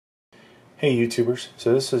Hey YouTubers,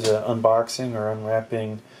 so this is an unboxing or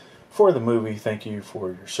unwrapping for the movie Thank You for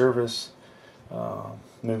Your Service.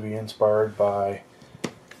 Movie inspired by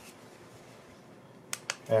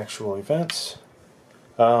actual events.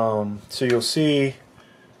 So you'll see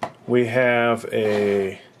we have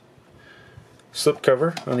a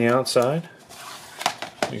slipcover on the outside.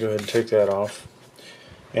 Let me go ahead and take that off.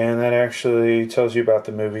 And that actually tells you about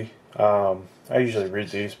the movie. I usually read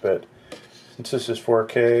these, but since this is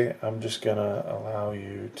 4K, I'm just going to allow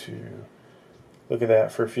you to look at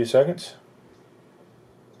that for a few seconds.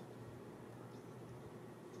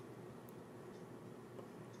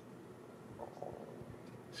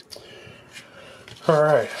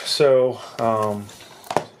 Alright, so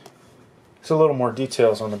there's a little more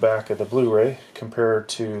details on the back of the Blu-ray compared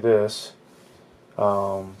to this.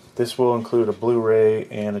 This will include a Blu-ray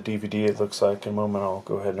and a DVD, it looks like. In a moment I'll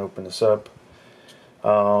go ahead and open this up.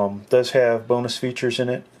 Does have bonus features in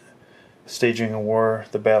it. Staging a War,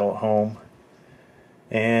 The Battle at Home.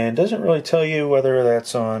 And doesn't really tell you whether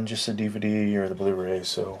that's on just the DVD or the Blu-ray,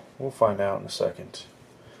 so we'll find out in a second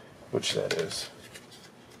which that is.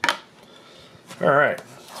 Alright,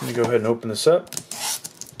 let me go ahead and open this up.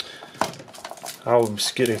 I'll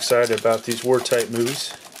just get excited about these war-type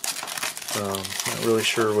movies. Not really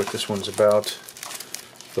sure what this one's about,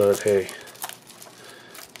 but hey,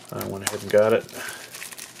 I went ahead and got it.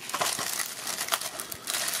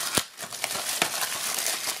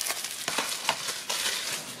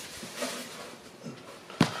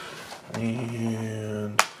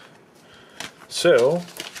 And so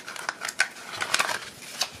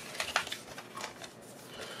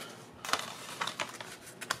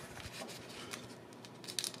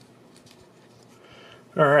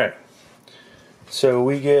alright, so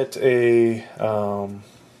we get a on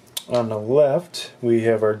the left we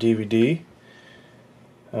have our DVD.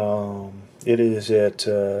 It is at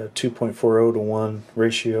 2.40 to 1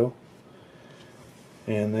 ratio,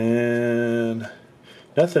 and then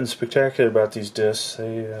nothing spectacular about these discs.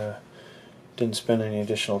 They didn't spend any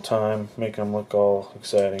additional time making them look all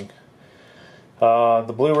exciting.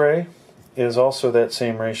 The Blu-ray is also that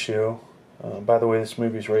same ratio. By the way, this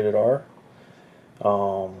movie is rated R.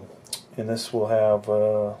 And this will have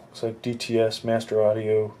looks like DTS Master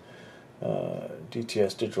Audio,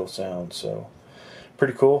 DTS Digital Sound. So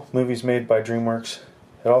pretty cool. Movie's made by DreamWorks.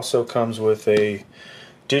 It also comes with a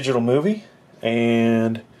digital movie,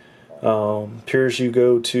 and appears you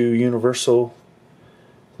go to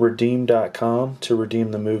universalredeem.com to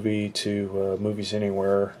redeem the movie to Movies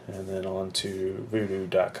Anywhere, and then on to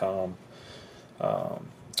voodoo.com.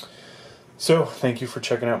 So thank you for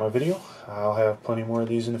checking out my video. I'll have plenty more of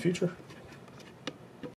these in the future.